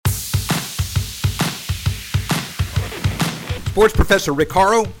Sports Professor Rick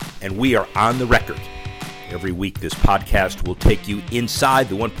Horrow, and we are on the record. Every week, this podcast will take you inside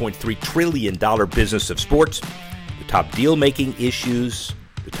the $1.3 trillion business of sports, the top deal-making issues,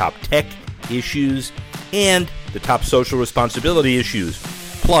 the top tech issues, and the top social responsibility issues,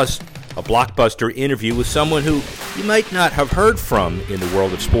 plus a blockbuster interview with someone who you might not have heard from in the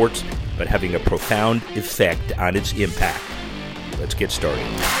world of sports, but having a profound effect on its impact. Let's get started.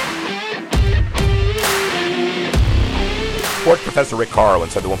 Sports Professor Rick Horrow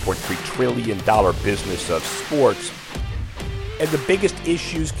inside the $1.3 trillion business of sports. And the biggest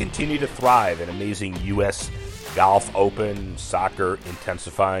issues continue to thrive. An amazing U.S. Golf Open, soccer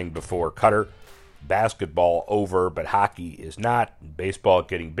intensifying before Qatar, basketball over, but hockey is not, baseball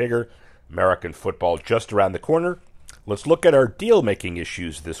getting bigger, American football just around the corner. Let's look at our deal-making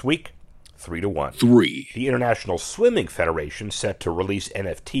issues this week. 3-1. 3. The International Swimming Federation set to release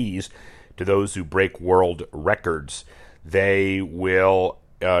NFTs to those who break world records. They will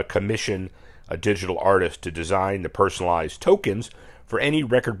commission a digital artist to design the personalized tokens for any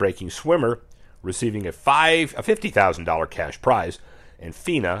record-breaking swimmer receiving a $50,000 cash prize. And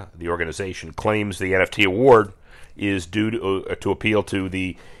FINA, the organization, claims the NFT award is due to appeal to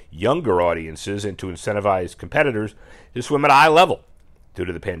the younger audiences and to incentivize competitors to swim at a high level. Due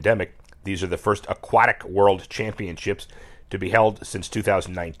to the pandemic, these are the first aquatic world championships to be held since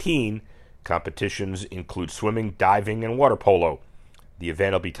 2019. Competitions include swimming, diving, and water polo. The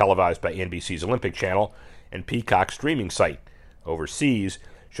event will be televised by NBC's Olympic Channel and Peacock streaming site. Overseas,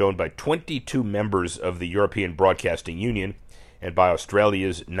 shown by 22 members of the European Broadcasting Union and by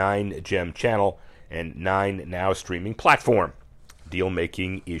Australia's 9GEM channel and 9Now streaming platform.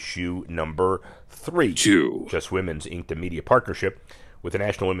 Deal-making issue number 3. 2. Just Women's inked a media partnership with the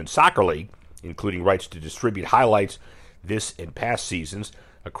National Women's Soccer League, including rights to distribute highlights this and past seasons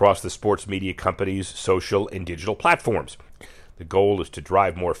across the sports media company's social and digital platforms. The goal is to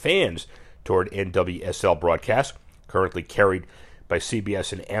drive more fans toward NWSL broadcasts, currently carried by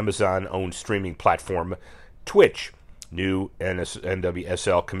CBS and Amazon-owned streaming platform Twitch. New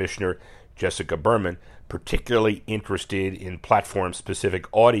NWSL Commissioner Jessica Berman, particularly interested in platform-specific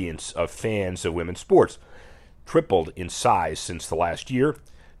audience of fans of women's sports, tripled in size since the last year.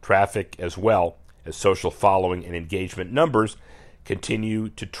 Traffic as well as social following and engagement numbers continue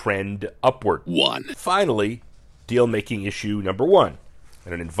to trend upward. 1. Finally, deal-making issue number 1,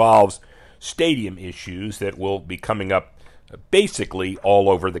 and it involves stadium issues that will be coming up basically all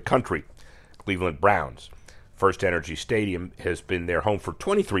over the country. Cleveland Browns. First Energy Stadium has been their home for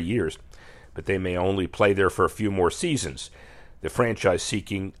 23 years, but they may only play there for a few more seasons. The franchise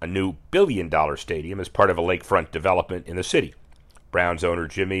seeking a new billion-dollar stadium as part of a lakefront development in the city. Browns owner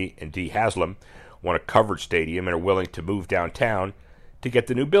Jimmy and Dee Haslam want a covered stadium and are willing to move downtown to get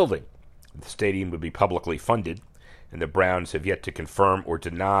the new building. The stadium would be publicly funded, and the Browns have yet to confirm or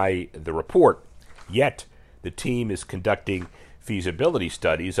deny the report. Yet, the team is conducting feasibility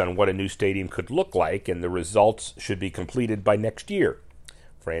studies on what a new stadium could look like, and the results should be completed by next year.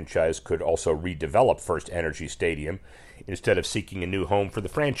 Franchise could also redevelop First Energy Stadium instead of seeking a new home for the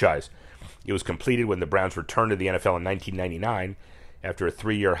franchise. It was completed when the Browns returned to the NFL in 1999 after a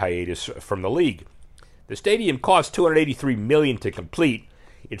 3-year hiatus from the league. The stadium cost $283 million to complete.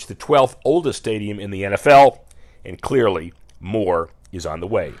 It's the 12th oldest stadium in the NFL, and clearly more is on the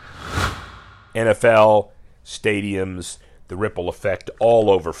way. NFL, stadiums, the ripple effect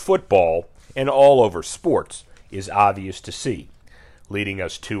all over football and all over sports is obvious to see. Leading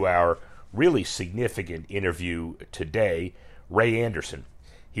us to our really significant interview today, Ray Anderson.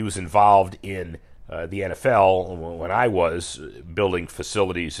 He was involved in the NFL when I was building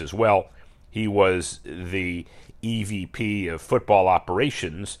facilities as well. He was the EVP of football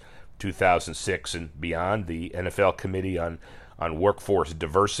operations 2006 and beyond, the NFL Committee on Workforce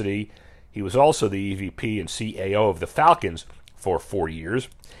Diversity. He was also the EVP and CAO of the Falcons for 4 years,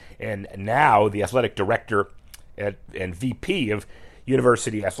 and now the athletic director and VP of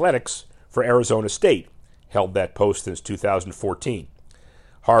University Athletics for Arizona State. Held that post since 2014.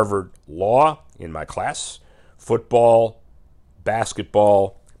 Harvard Law in my class, football,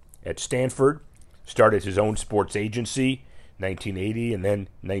 basketball at Stanford. Started his own sports agency 1980 and then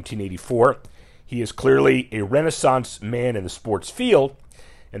 1984. He is clearly a renaissance man in the sports field,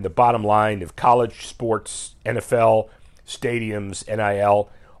 and the bottom line of college sports, NFL, stadiums, NIL,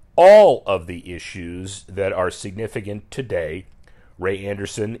 all of the issues that are significant today, Ray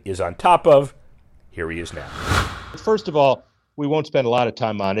Anderson is on top of. Here he is now. First of all, we won't spend a lot of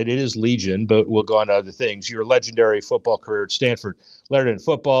time on it. It is Legion, but we'll go on to other things. Your legendary football career at Stanford, lettered in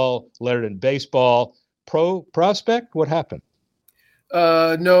football, lettered in baseball. Prospect, what happened?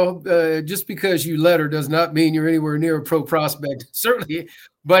 No, just because you letter does not mean you're anywhere near a pro prospect, certainly.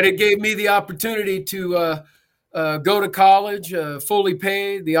 But it gave me the opportunity to go to college, fully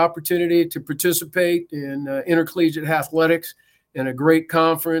paid, the opportunity to participate in intercollegiate athletics in a great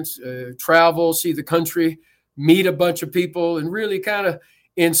conference, travel, see the country, meet a bunch of people, and really kind of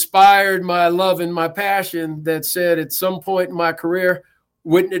inspired my love and my passion that said at some point in my career,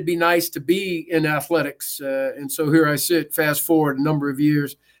 wouldn't it be nice to be in athletics? And so here I sit, fast forward a number of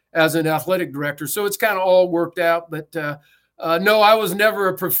years as an athletic director. So it's kind of all worked out. But no, I was never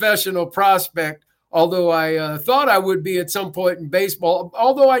a professional prospect, although I thought I would be at some point in baseball,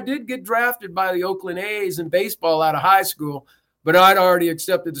 although I did get drafted by the Oakland A's in baseball out of high school. But I'd already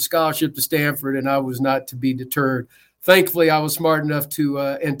accepted the scholarship to Stanford, and I was not to be deterred. Thankfully, I was smart enough to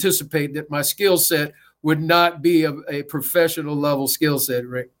anticipate that my skill set would not be a professional level skill set,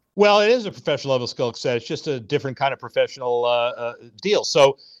 Rick. Well, it is a professional level skill set. It's just a different kind of professional deal.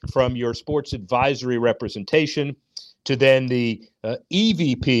 So from your sports advisory representation to then the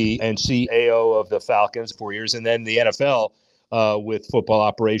EVP and CAO of the Falcons for 4 years, and then the NFL with football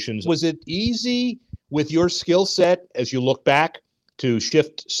operations. Was it easy with your skill set as you look back to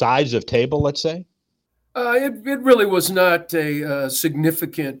shift sides of table, let's say? It really was not a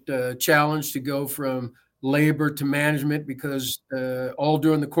significant challenge to go from labor to management because all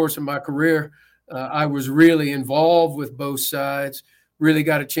during the course of my career, I was really involved with both sides, really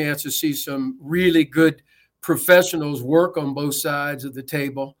got a chance to see some really good professionals work on both sides of the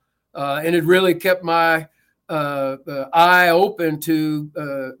table. And it really kept my eye open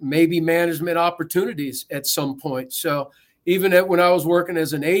to maybe management opportunities at some point. So even when I was working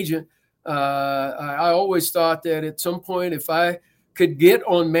as an agent, I always thought that at some point, if I could get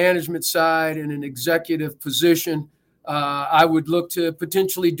on management side in an executive position, I would look to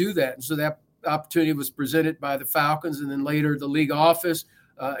potentially do that. And so that opportunity was presented by the Falcons and then later the league office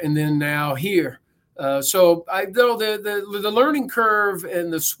and then now here. So though the learning curve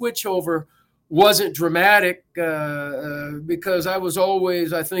and the switch over wasn't dramatic because I was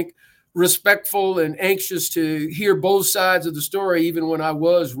always, I think, respectful and anxious to hear both sides of the story, even when I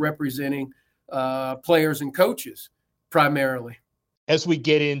was representing players and coaches primarily. As we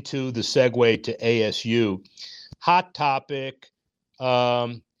get into the segue to ASU, hot topic,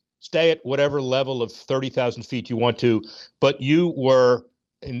 stay at whatever level of 30,000 feet you want to, but you were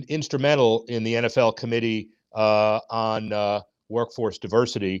instrumental in the NFL committee on workforce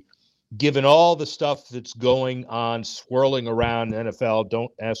diversity. Given all the stuff that's going on, swirling around the NFL, don't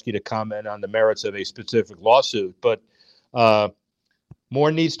ask you to comment on the merits of a specific lawsuit, but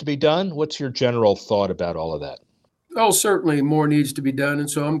more needs to be done. What's your general thought about all of that? Oh, certainly more needs to be done. And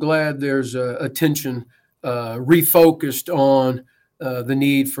so I'm glad there's attention refocused on the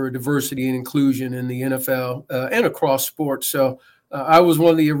need for diversity and inclusion in the NFL and across sports. So I was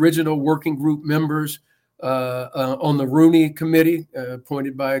one of the original working group members on the Rooney Committee,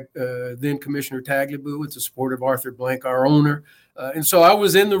 appointed by then Commissioner Tagliabue with the support of Arthur Blank, our owner. And so I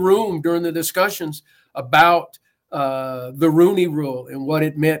was in the room during the discussions about the Rooney Rule and what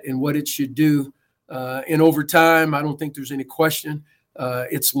it meant and what it should do. And over time, I don't think there's any question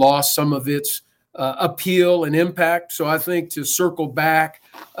it's lost some of its appeal and impact. So I think to circle back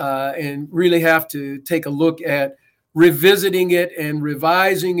and really have to take a look at revisiting it and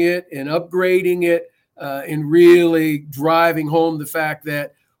revising it and upgrading it and really driving home the fact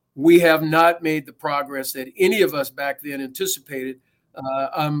that we have not made the progress that any of us back then anticipated.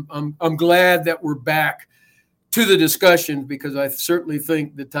 I'm glad that we're back to the discussion because I certainly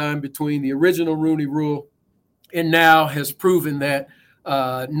think the time between the original Rooney Rule and now has proven that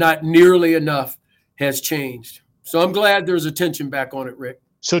not nearly enough has changed. So I'm glad there's attention back on it, Rick.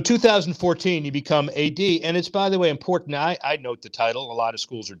 So 2014, you become AD, and it's, by the way, important. I note the title. A lot of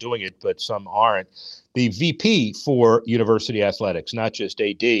schools are doing it, but some aren't. The VP for University Athletics, not just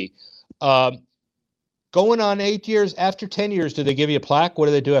AD. Going on 8 years, after 10 years, do they give you a plaque? What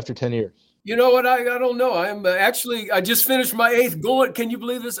do they do after 10 years? You know what? I don't know. I'm I just finished my 8th going. Can you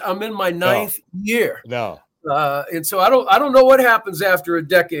believe this? I'm in my 9th year. No. And so I don't know what happens after a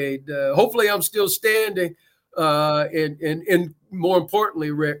decade. Hopefully I'm still standing and more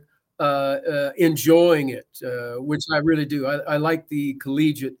importantly, Rick, enjoying it, which I really do. I like the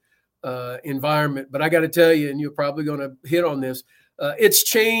collegiate environment, but I got to tell you, and you're probably going to hit on this, it's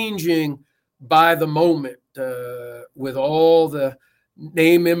changing by the moment with all the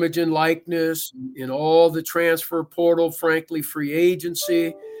name, image, and likeness and all the transfer portal, frankly, free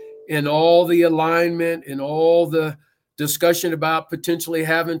agency and all the alignment and all the discussion about potentially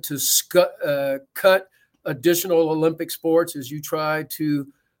having to cut additional Olympic sports as you try to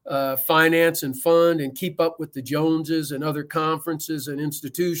finance and fund and keep up with the Joneses and other conferences and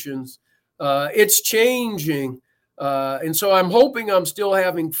institutions. It's changing. And so I'm hoping I'm still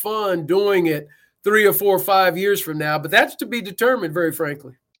having fun doing it 3 or 4 or 5 years from now, but that's to be determined, very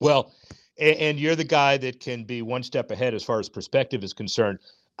frankly. Well, and you're the guy that can be one step ahead as far as perspective is concerned.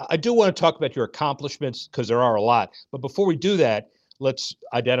 I do want to talk about your accomplishments because there are a lot. But before we do that, let's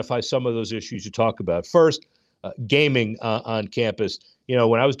identify some of those issues you talk about. First, gaming on campus. You know,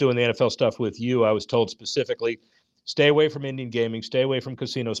 when I was doing the NFL stuff with you, I was told specifically, stay away from Indian gaming, stay away from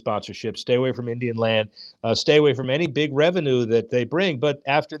casino sponsorship, stay away from Indian land, stay away from any big revenue that they bring. But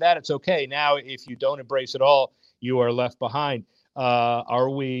after that, it's okay. Now, if you don't embrace it all, you are left behind.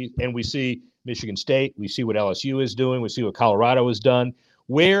 We see Michigan State, we see what LSU is doing, we see what Colorado has done.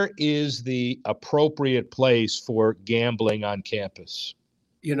 Where is the appropriate place for gambling on campus?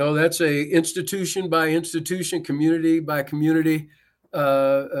 You know, that's a institution by institution, community by community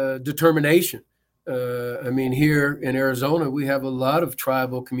determination. I mean, here in Arizona, we have a lot of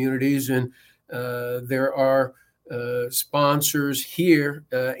tribal communities, and there are sponsors here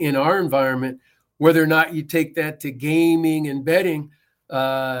in our environment. Whether or not you take that to gaming and betting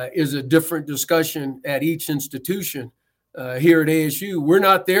is a different discussion at each institution. Here at ASU, we're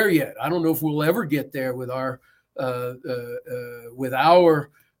not there yet. I don't know if we'll ever get there with our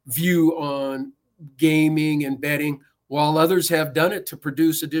view on gaming and betting, while others have done it to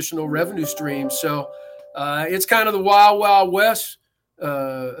produce additional revenue streams. So it's kind of the wild, wild west,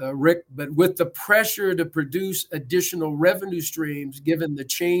 Rick, but with the pressure to produce additional revenue streams, given the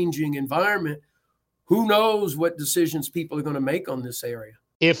changing environment, who knows what decisions people are going to make on this area.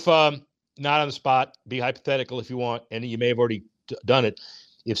 If not on the spot, be hypothetical if you want, and you may have already done it.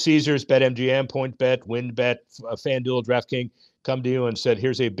 If Caesars, BetMGM, PointsBet, WynnBET, FanDuel, DraftKings come to you and said,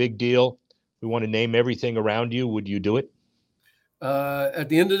 here's a big deal, we want to name everything around you, would you do it? At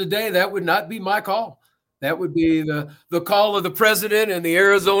the end of the day, that would not be my call. That would be the call of the president and the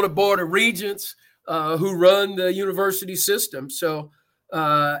Arizona Board of Regents who run the university system. So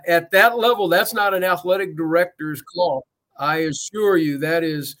at that level, that's not an athletic director's call. I assure you that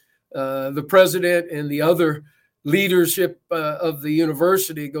is the president and the other leadership of the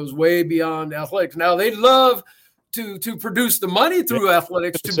university goes way beyond athletics. Now, they'd love to produce the money through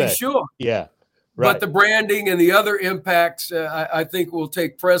athletics, to be sure. Yeah. Right. But the branding and the other impacts, I think, will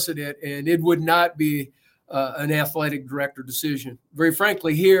take precedent, and it would not be an athletic director decision, very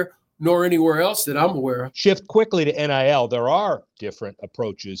frankly, here nor anywhere else that I'm aware of. Shift quickly to NIL. There are different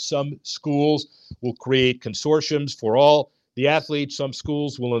approaches. Some schools will create consortiums for all the athletes. Some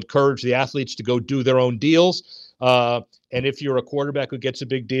schools will encourage the athletes to go do their own deals. And if you're a quarterback who gets a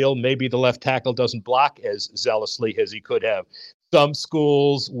big deal, maybe the left tackle doesn't block as zealously as he could have. Some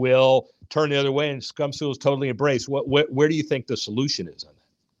schools will turn the other way, and some schools totally embrace. Where do you think the solution is on that?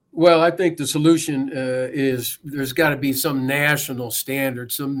 Well, I think the solution is there's got to be some national standard,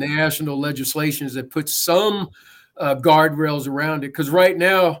 some national legislations that put some guardrails around it. Because right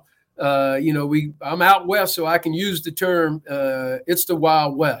now, I'm out west, so I can use the term, it's the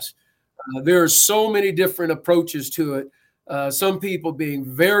Wild West. There are so many different approaches to it, some people being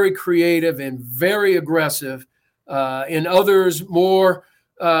very creative and very aggressive, and others more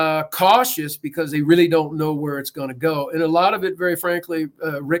cautious because they really don't know where it's going to go. And a lot of it, very frankly,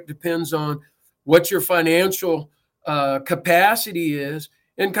 Rick, depends on what your financial capacity is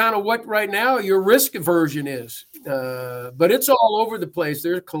and kind of what right now your risk aversion is. But it's all over the place.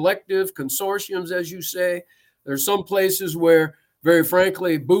 There's collective consortiums, as you say. There's some places where, very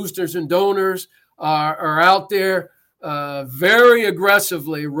frankly, boosters and donors are out there very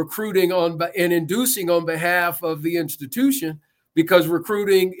aggressively recruiting and inducing on behalf of the institution, because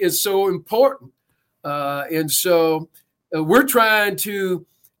recruiting is so important. And so we're trying to,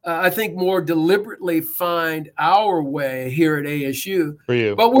 I think, more deliberately find our way here at ASU. For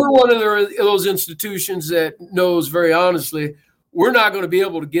you. But we're one of those institutions that knows very honestly, we're not going to be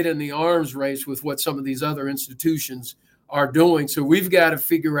able to get in the arms race with what some of these other institutions are doing. So we've got to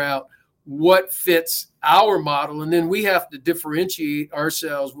figure out what fits our model. And then we have to differentiate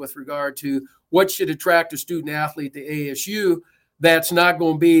ourselves with regard to what should attract a student athlete to ASU. That's not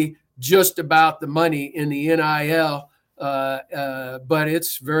going to be just about the money in the NIL, but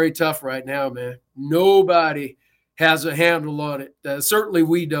it's very tough right now, man. Nobody has a handle on it. Certainly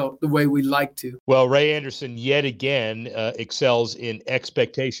we don't, the way we like to. Well, Ray Anderson yet again excels in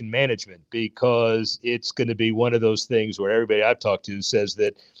expectation management, because it's going to be one of those things where everybody I've talked to says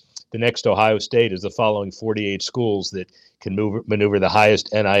that the next Ohio State is the following 48 schools that can maneuver the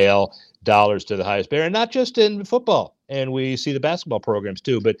highest NIL dollars to the highest bidder, and not just in football. And we see the basketball programs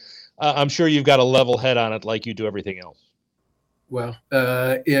too. But I'm sure you've got a level head on it like you do everything else. Well,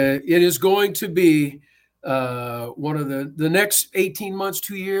 it is going to be one of the next 18 months,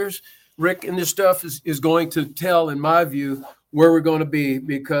 2 years, Rick, and this stuff is going to tell, in my view, where we're going to be,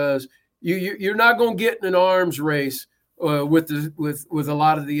 because you're not going to get in an arms race with a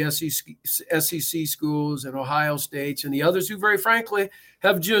lot of the SEC schools and Ohio States and the others who, very frankly,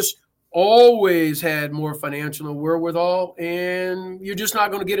 have just always had more financial wherewithal, and you're just not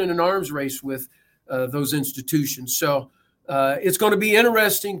going to get in an arms race with those institutions. So it's going to be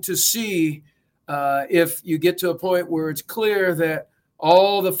interesting to see if you get to a point where it's clear that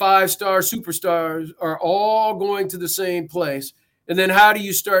all the 5-star superstars are all going to the same place. And then how do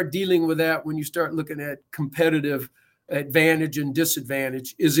you start dealing with that when you start looking at competitive advantage and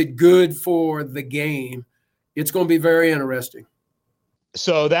disadvantage? Is it good for the game? It's going to be very interesting.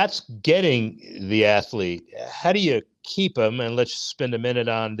 So that's getting the athlete. How do you keep them? And let's spend a minute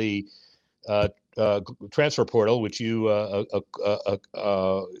on the transfer portal, which you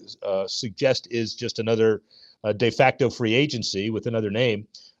suggest is just another de facto free agency with another name.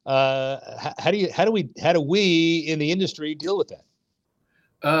 How do we in the industry deal with that?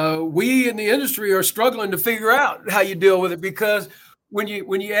 We in the industry are struggling to figure out how you deal with it, because when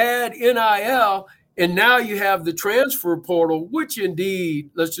you add NIL and now you have the transfer portal, which indeed,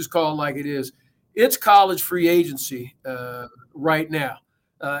 let's just call it like it is, it's college free agency right now.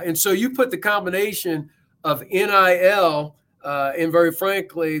 And so you put the combination of NIL and, very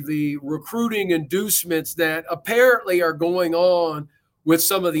frankly, the recruiting inducements that apparently are going on with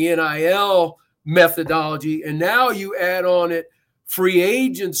some of the NIL methodology, and now you add on it free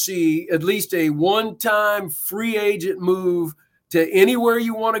agency, at least a one-time free agent move to anywhere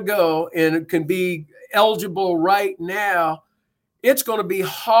you want to go, and it can be eligible right now. It's going to be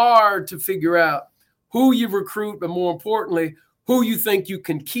hard to figure out who you recruit, but more importantly, who you think you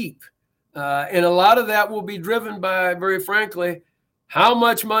can keep. And a lot of that will be driven by, very frankly, how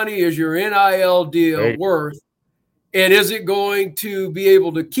much money is your NIL deal worth? And is it going to be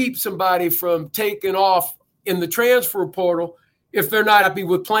able to keep somebody from taking off in the transfer portal if they're not happy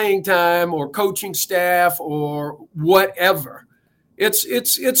with playing time or coaching staff or whatever?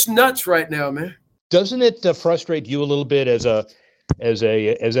 It's nuts right now, man. Doesn't it frustrate you a little bit as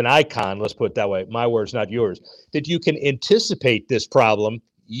an icon, let's put it that way, my words, not yours, that you can anticipate this problem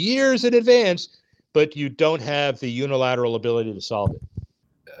years in advance, but you don't have the unilateral ability to solve it?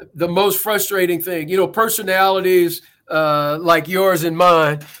 The most frustrating thing, personalities like yours and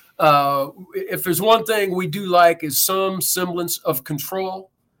mine, if there's one thing we do like is some semblance of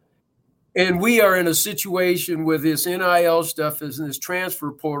control. And we are in a situation with this NIL stuff and this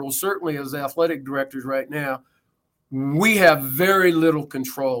transfer portal, certainly as athletic directors right now, we have very little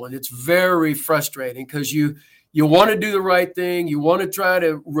control, and it's very frustrating because you want to do the right thing. You want to try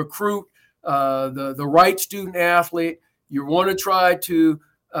to recruit the right student athlete. You want to try to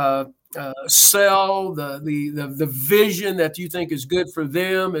sell the vision that you think is good for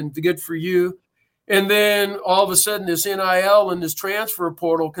them and good for you. And then all of a sudden this NIL and this transfer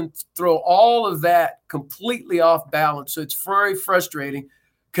portal can throw all of that completely off balance. So it's very frustrating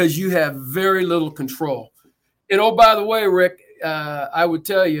because you have very little control. And oh, by the way, Rick, I would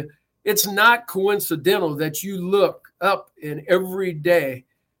tell you, it's not coincidental that you look up and every day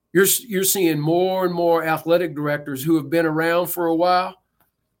you're seeing more and more athletic directors who have been around for a while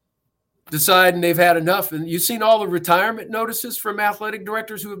deciding they've had enough. And you've seen all the retirement notices from athletic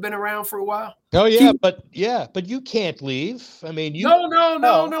directors who have been around for a while. Oh yeah, but you can't leave. I mean, No.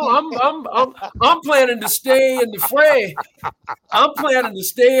 I'm planning to stay in the fray. I'm planning to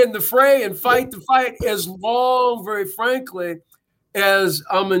stay in the fray and fight the fight as long, very frankly, as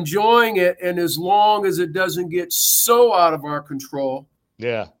I'm enjoying it, and as long as it doesn't get so out of our control,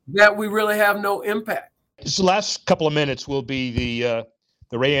 that we really have no impact. This last couple of minutes will be the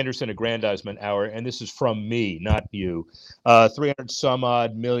Ray Anderson aggrandizement hour, and this is from me, not you.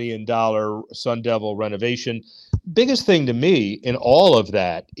 $300-some-odd million Sun Devil renovation. Biggest thing to me in all of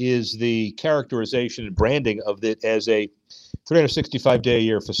that is the characterization and branding of it as a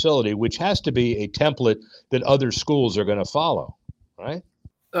 365-day-a-year facility, which has to be a template that other schools are going to follow, right?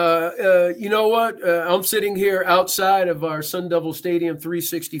 You know what? I'm sitting here outside of our Sun Devil Stadium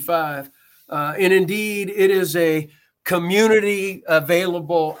 365, and indeed it is a community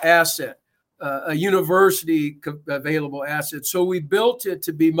available asset, a university available asset. So we built it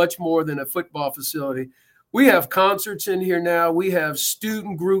to be much more than a football facility. We have concerts in here now. We have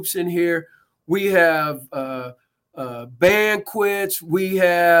student groups in here. We have banquets. We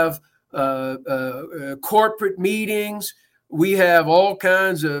have corporate meetings. We have all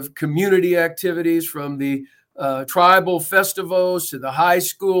kinds of community activities, from the tribal festivals to the high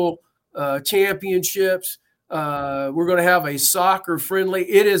school championships. We're going to have a soccer friendly.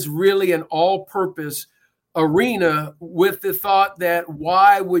 It is really an all-purpose arena with the thought that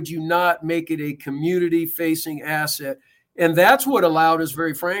why would you not make it a community-facing asset? And that's what allowed us,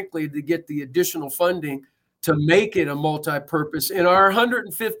 very frankly, to get the additional funding to make it a multi-purpose. In our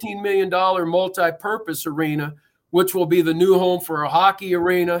 $115 million multi-purpose arena, which will be the new home for our hockey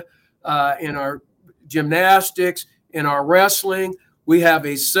arena, in our gymnastics, in our wrestling, we have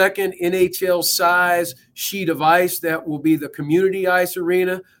a second NHL size sheet of ice that will be the community ice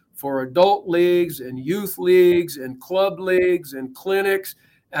arena for adult leagues and youth leagues and club leagues and clinics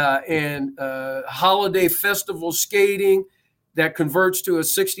and holiday festival skating that converts to a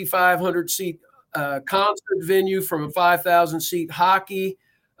 6,500 seat concert venue from a 5,000 seat hockey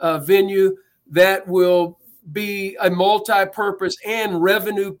venue that will be a multi-purpose and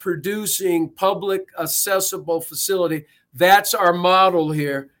revenue producing public accessible facility. That's our model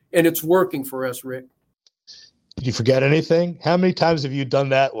here, and it's working for us, Rick. Did you forget anything? How many times have you done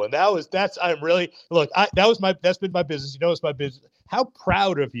that one? That's been my business. You know, it's my business. How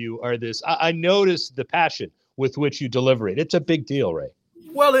proud of you are this? I noticed the passion with which you deliver it. It's a big deal, Ray.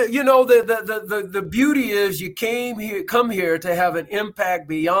 Well, you know, the beauty is you come here to have an impact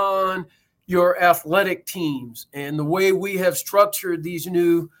beyond your athletic teams, and the way we have structured these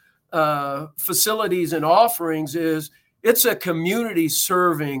new facilities and offerings is it's a community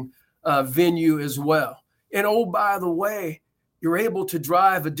serving venue as well. And oh, by the way, you're able to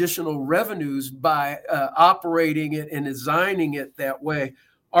drive additional revenues by operating it and designing it that way.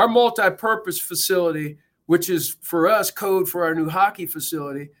 Our multi-purpose facility, which is for us code for our new hockey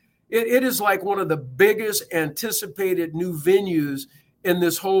facility, it is like one of the biggest anticipated new venues in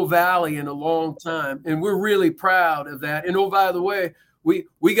this whole valley in a long time. And we're really proud of that. And oh, by the way,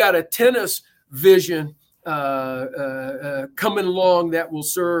 we got a tennis vision coming along that will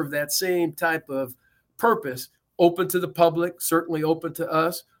serve that same type of purpose, open to the public, certainly open to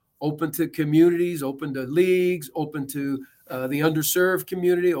us, open to communities, open to leagues, open to the underserved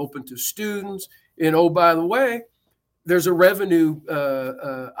community, open to students. And oh, by the way, there's a revenue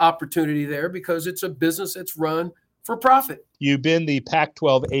opportunity there because it's a business that's run for profit. You've been the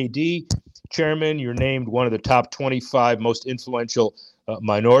Pac-12 AD chairman. You're named one of the top 25 most influential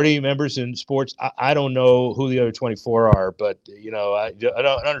minority members in sports. I don't know who the other 24 are, but you know, I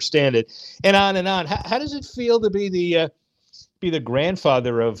don't understand it. And on and on. How does it feel to be the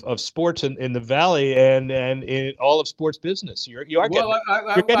grandfather of sports in the Valley and in all of sports business? You're getting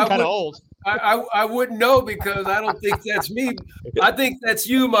kind of old. I wouldn't know because I don't think that's me. I think that's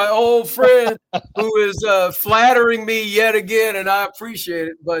you, my old friend, who is flattering me yet again, and I appreciate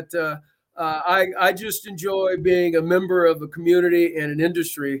it. But I just enjoy being a member of a community and an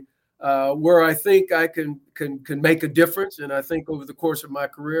industry where I think I can make a difference. And I think over the course of my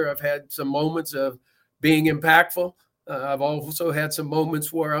career, I've had some moments of being impactful. I've also had some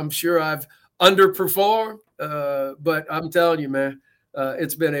moments where I'm sure I've underperformed. But I'm telling you, man,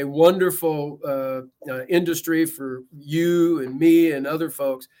 it's been a wonderful industry for you and me and other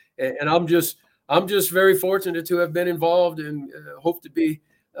folks. And I'm just very fortunate to have been involved and hope to be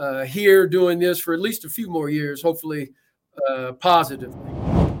here doing this for at least a few more years, hopefully positively.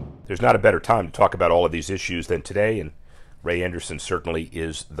 There's not a better time to talk about all of these issues than today, and Ray Anderson certainly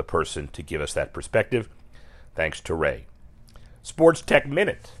is the person to give us that perspective. Thanks to Ray. Sports Tech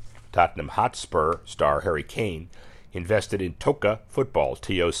Minute. Tottenham Hotspur star Harry Kane invested in Toca Football,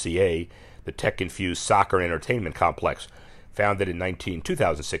 TOCA, the tech-infused soccer and entertainment complex, founded in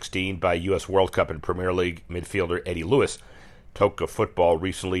 2016 by U.S. World Cup and Premier League midfielder Eddie Lewis. Toca Football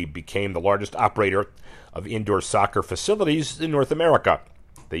recently became the largest operator of indoor soccer facilities in North America.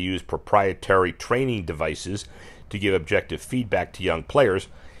 They use proprietary training devices to give objective feedback to young players.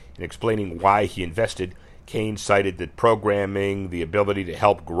 In explaining why he invested, Kane cited that programming, the ability to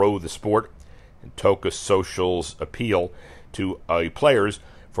help grow the sport, and Toca Social's appeal to players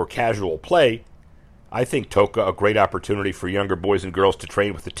for casual play. I think Toca a great opportunity for younger boys and girls to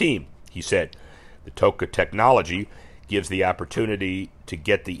train with the team, he said. The Toca technology gives the opportunity to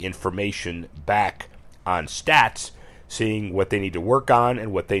get the information back on stats, seeing what they need to work on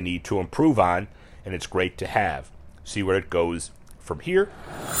and what they need to improve on, and it's great to have. See where it goes from here.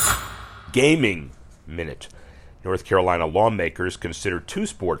 Gaming Minute. North Carolina lawmakers considered two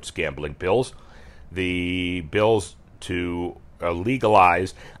sports gambling bills. The bills to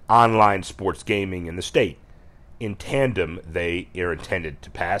legalize online sports gaming in the state. In tandem, they are intended to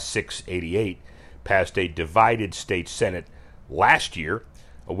pass. 688 passed a divided state Senate last year,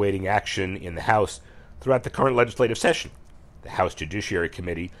 awaiting action in the House throughout the current legislative session. The House Judiciary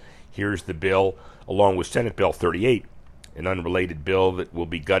Committee hears the bill along with Senate Bill 38, an unrelated bill that will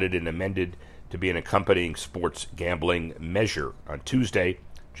be gutted and amended to be an accompanying sports gambling measure. On Tuesday,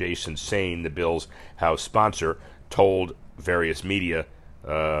 Jason Sain, the bill's House sponsor, told various media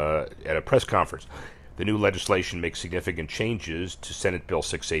at a press conference. The new legislation makes significant changes to Senate Bill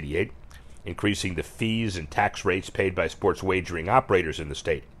 688, increasing the fees and tax rates paid by sports wagering operators in the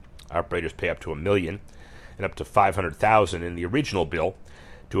state. Operators pay up to $1 million and up to $500,000 in the original bill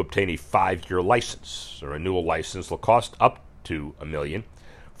to obtain a 5-year license. A renewal license will cost up to $1 million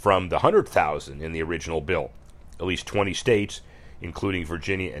from the $100,000 in the original bill. At least 20 states, including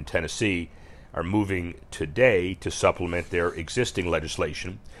Virginia and Tennessee, are moving today to supplement their existing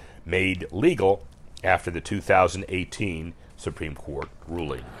legislation made legal after the 2018 Supreme Court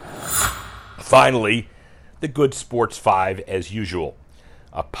ruling. Finally, the good Sports 5 as usual.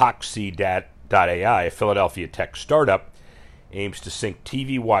 Epoxy.ai, a Philadelphia tech startup, aims to sync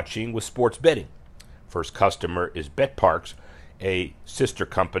TV watching with sports betting. First customer is BetParks, a sister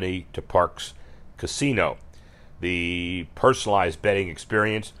company to Parks Casino. The personalized betting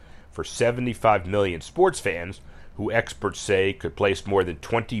experience for 75 million sports fans who experts say could place more than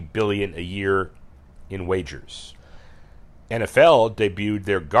 $20 billion a year in wagers. NFL debuted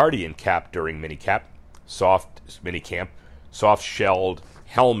their Guardian cap during minicamp, soft-shelled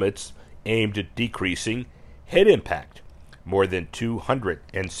helmets aimed at decreasing head impact. More than 200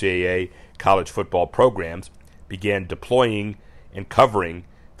 NCAA college football programs began deploying and covering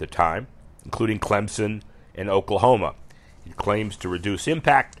the time, including Clemson and Oklahoma. It claims to reduce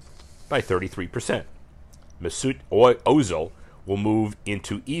impact by 33%. Mesut Ozil will move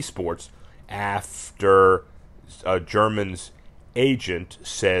into esports after German's agent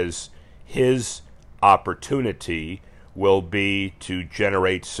says his opportunity will be to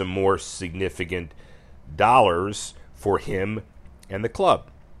generate some more significant dollars for him and the club.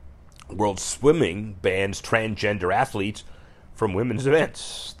 World Swimming bans transgender athletes from women's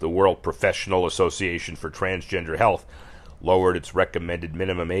events. The World Professional Association for Transgender Health lowered its recommended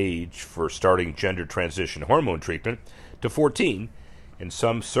minimum age for starting gender transition hormone treatment to 14 and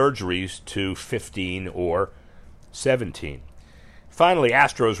some surgeries to 15 or 17. Finally,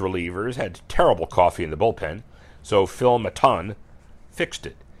 Astros relievers had terrible coffee in the bullpen, so Phil Maton fixed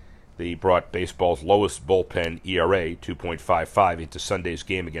it. They brought baseball's lowest bullpen ERA, 2.55, into Sunday's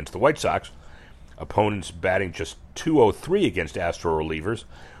game against the White Sox. Opponents batting just .203 against Astro relievers,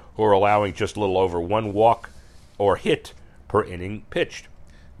 who are allowing just a little over one walk or hit per inning pitched.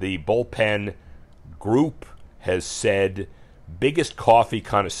 The bullpen group has said biggest coffee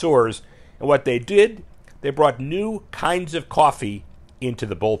connoisseurs, and what they did, they brought new kinds of coffee into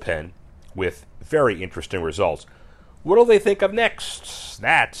the bullpen with very interesting results. What'll they think of next?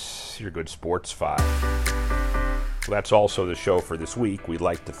 That's your good Sports 5. Well, that's also the show for this week. We'd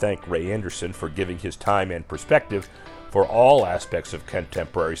like to thank Ray Anderson for giving his time and perspective for all aspects of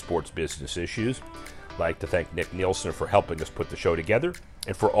contemporary sports business issues. I'd like to thank Nick Nielsen for helping us put the show together,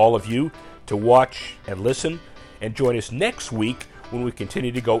 and for all of you to watch and listen and join us next week when we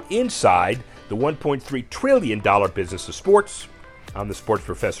continue to go inside the $1.3 trillion business of sports. I'm the sports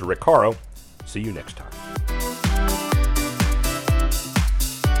professor, Rick Horrow. See you next time.